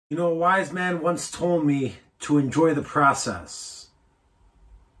You know, a wise man once told me to enjoy the process.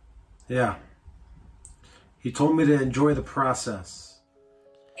 Yeah. He told me to enjoy the process.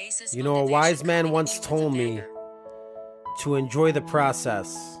 You know, a wise man once told me to enjoy the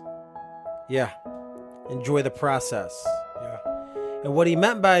process. Yeah. Enjoy the process. Yeah. And what he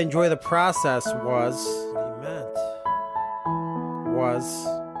meant by enjoy the process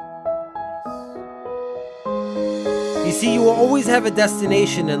you see, you will always have a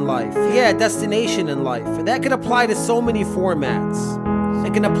destination in life. Yeah, a destination in life. And that can apply to so many formats.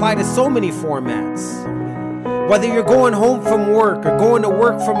 It can apply to so many formats. Whether you're going home from work, or going to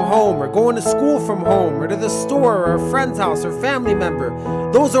work from home, or going to school from home, or to the store, or a friend's house, or family member,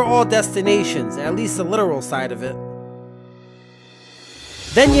 those are all destinations, at least the literal side of it.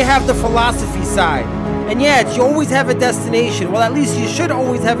 Then you have the philosophy side. And yeah, you always have a destination. Well, at least you should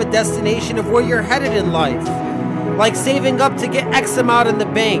always have a destination of where you're headed in life. Like saving up to get X amount in the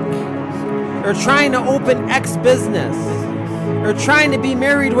bank, or trying to open X business, or trying to be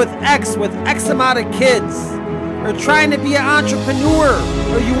married with X amount of kids, or trying to be an entrepreneur,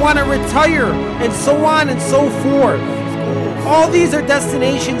 or you want to retire, and so on and so forth. All these are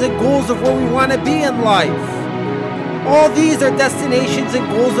destinations and goals of where we want to be in life. All these are destinations and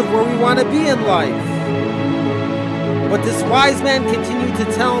goals of where we want to be in life. But this wise man continued to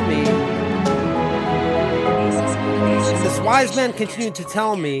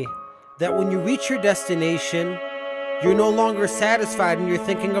tell me that when you reach your destination, you're no longer satisfied and you're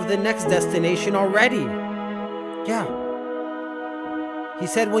thinking of the next destination already. Yeah. He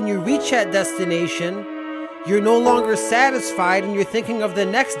said when you reach that destination, you're no longer satisfied and you're thinking of the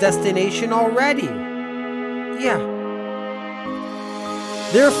next destination already. Yeah.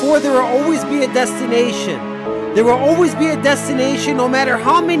 Therefore, there will always be a destination. There will always be a destination no matter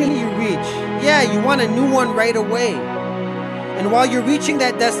how many you reach. Yeah, you want a new one right away. And while you're reaching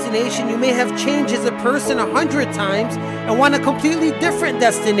that destination, you may have changed as a person 100 times and want a completely different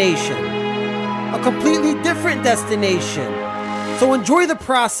destination. A completely different destination. So enjoy the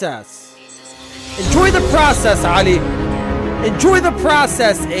process. Enjoy the process, Ali. Enjoy the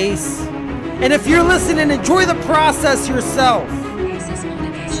process, Ace. And if you're listening, enjoy the process yourself.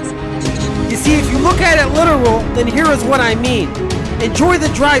 You see, if you look at it literal, then here is what I mean. Enjoy the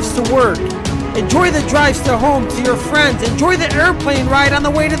drives to work. Enjoy the drives to home, to your friends. Enjoy the airplane ride on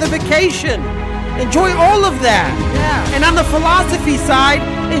the way to the vacation. Enjoy all of that. Yeah. And on the philosophy side,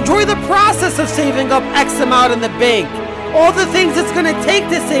 enjoy the process of saving up X amount in the bank. All the things it's going to take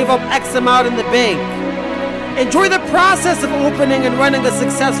to save up X amount in the bank. Enjoy the process of opening and running a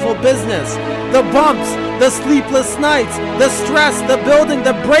successful business. The bumps, the sleepless nights, the stress, the building,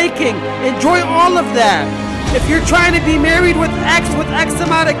 the breaking. Enjoy all of that. If you're trying to be married with X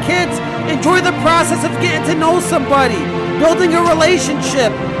amount of kids, enjoy the process of getting to know somebody, building a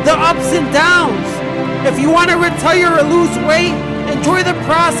relationship, the ups and downs. If you want to retire or lose weight, enjoy the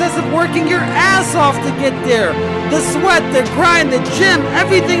process of working your ass off to get there. The sweat, the grind, the gym,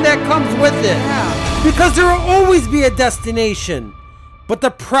 everything that comes with it. Because there will always be a destination, but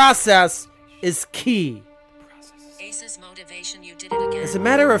the process is key. Ace's motivation, you did it again. As a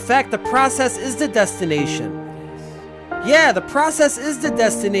matter of fact, the process is the destination. Yeah, the process is the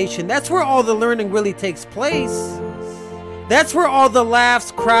destination. That's where all the learning really takes place. That's where all the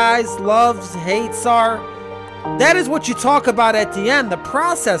laughs, cries, loves, hates are. That is what you talk about at the end, the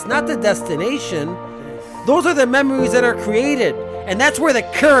process, not the destination. Those are the memories that are created, and that's where the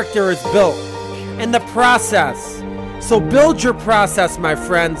character is built, in the process. So build your process, my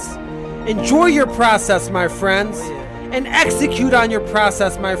friends. Enjoy your process, my friends. And execute on your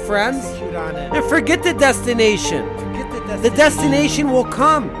process, my friends. And forget the destination. The destination will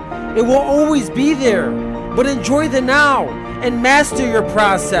come. It will always be there. But enjoy the now and master your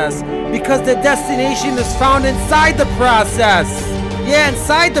process, because the destination is found inside the process. Yeah,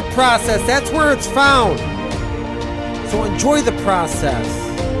 inside the process. That's where it's found. So enjoy the process.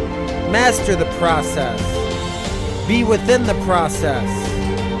 Master the process. Be within the process.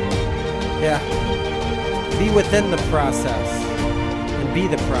 Yeah. Be within the process. And be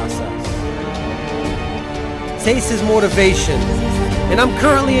the process. It's Ace's motivation. And I'm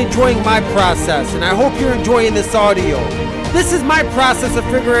currently enjoying my process. And I hope you're enjoying this audio. This is my process of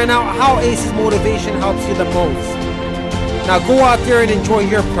figuring out how Ace's motivation helps you the most. Now go out there and enjoy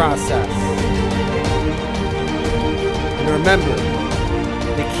your process. And remember,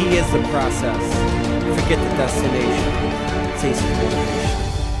 the key is the process. Forget the destination. It's Ace's motivation.